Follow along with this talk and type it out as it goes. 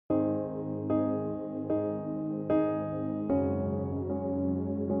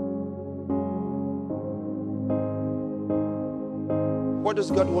What does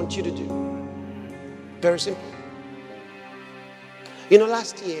God want you to do? Very simple. You know,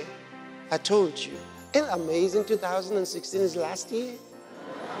 last year, I told you, isn't it amazing 2016 is last year?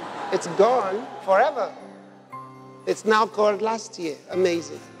 It's gone forever. It's now called last year.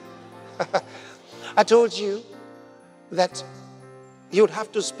 Amazing. I told you that you would have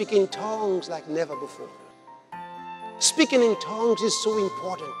to speak in tongues like never before. Speaking in tongues is so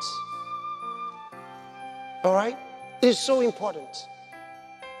important. All right? It is so important.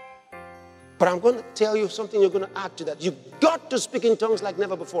 But I'm going to tell you something you're going to add to that. You've got to speak in tongues like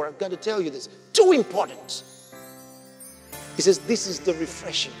never before. I've got to tell you this. Too important. He says, this is the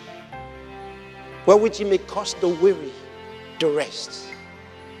refreshing, wherewith he may cause the weary to rest.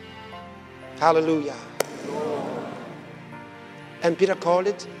 Hallelujah. And Peter called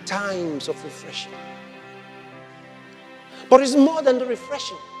it times of refreshing. But it's more than the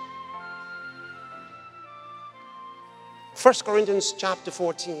refreshing. 1 Corinthians chapter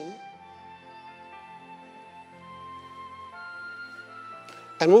 14.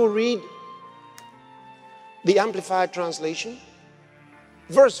 And we'll read the Amplified Translation.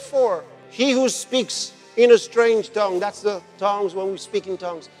 Verse 4. He who speaks in a strange tongue, that's the tongues when we speak in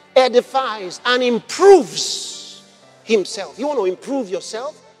tongues, edifies and improves himself. You want to improve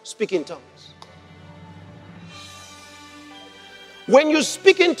yourself? Speak in tongues. When you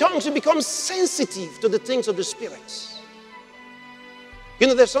speak in tongues, you become sensitive to the things of the Spirit. You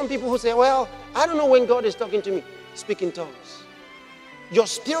know, there's some people who say, well, I don't know when God is talking to me. Speak in tongues. Your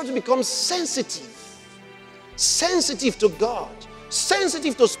spirit becomes sensitive. Sensitive to God.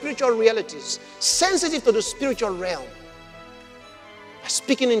 Sensitive to spiritual realities. Sensitive to the spiritual realm. By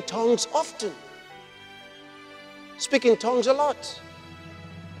speaking in tongues often. Speak in tongues a lot.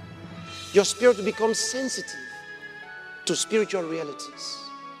 Your spirit becomes sensitive to spiritual realities.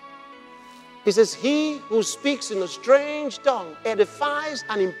 He says, he who speaks in a strange tongue edifies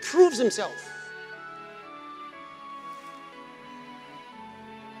and improves himself.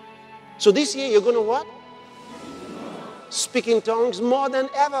 So this year you're going to what? Speak in tongues more than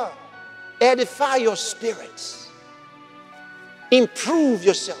ever. Edify your spirits. Improve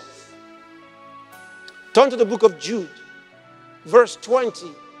yourself. Turn to the book of Jude, verse 20.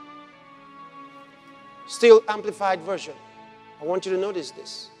 Still amplified version. I want you to notice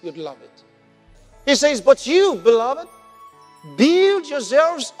this. You'd love it. He says, but you, beloved, build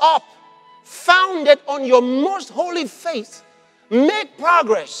yourselves up, founded on your most holy faith. Make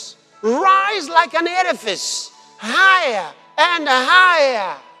progress. Rise like an edifice, higher and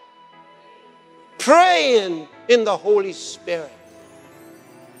higher. Praying in the Holy Spirit.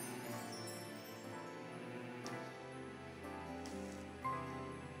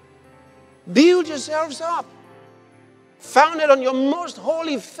 Build yourselves up, founded on your most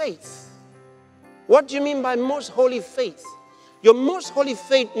holy faith. What do you mean by most holy faith? Your most holy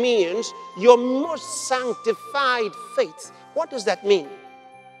faith means your most sanctified faith. What does that mean?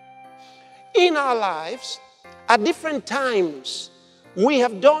 In our lives, at different times, we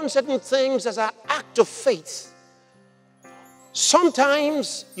have done certain things as an act of faith.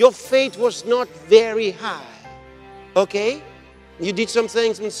 Sometimes your faith was not very high. Okay? You did some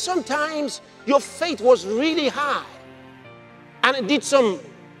things, and sometimes your faith was really high. And it did some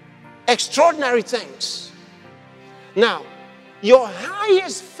extraordinary things. Now, your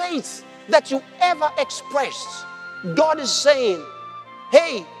highest faith that you ever expressed, God is saying,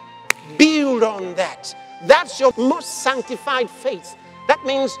 hey, build on that. That's your most sanctified faith. That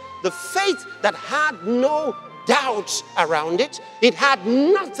means the faith that had no doubts around it. It had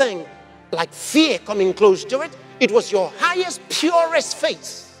nothing like fear coming close to it. It was your highest, purest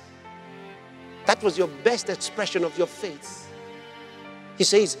faith. That was your best expression of your faith. He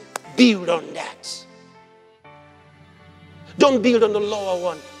says, build on that. Don't build on the lower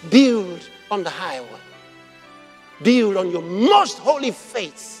one. Build on the higher one. Build on your most holy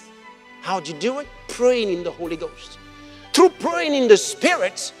faith. How'd you do it? Praying in the Holy Ghost. Through praying in the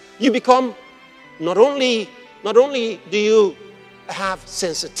Spirit, you become, not only do you have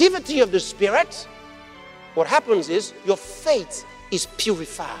sensitivity of the Spirit, what happens is your faith is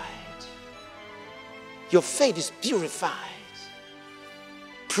purified. Your faith is purified.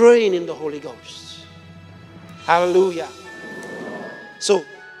 Praying in the Holy Ghost. Hallelujah. So,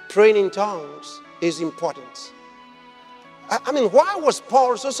 praying in tongues is important. I mean, why was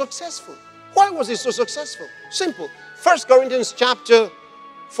Paul so successful? Why was he so successful? Simple. 1 Corinthians chapter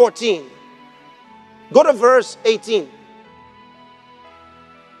 14. Go to verse 18.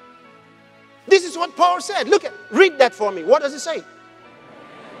 This is what Paul said. Read that for me. What does it say? It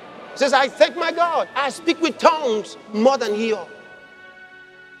says, I thank my God. I speak with tongues more than ye all.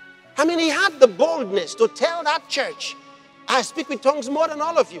 I mean, he had the boldness to tell that church, I speak with tongues more than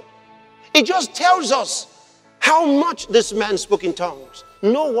all of you. It just tells us how much this man spoke in tongues.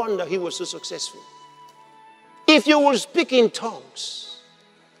 No wonder he was so successful. If you will speak in tongues,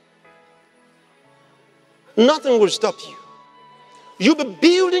 nothing will stop you. You'll be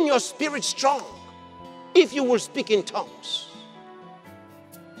building your spirit strong if you will speak in tongues.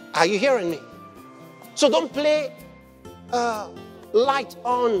 Are you hearing me? So don't play light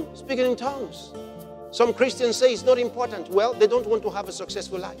on speaking in tongues. Some Christians say it's not important. Well, they don't want to have a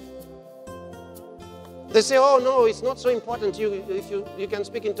successful life. They say, oh no, it's not so important if you can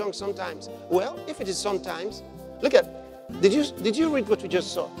speak in tongues sometimes. Well, if it is sometimes, look at, did you read what we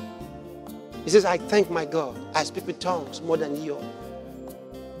just saw? He says, I thank my God, I speak with tongues more than you.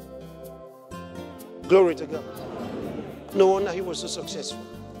 Glory to God. No wonder he was so successful.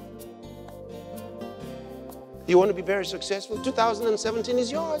 You want to be very successful? 2017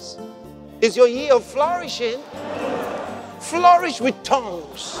 is yours. It's your year of flourishing. Flourish with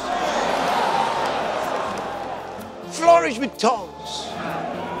tongues. Flourish with tongues.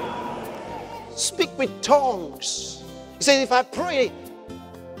 Speak with tongues. He says, if I pray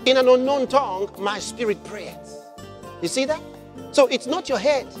in an unknown tongue, my spirit prayeth. You see that? So it's not your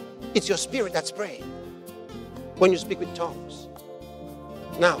head, it's your spirit that's praying when you speak with tongues.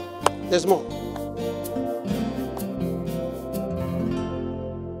 Now, there's more.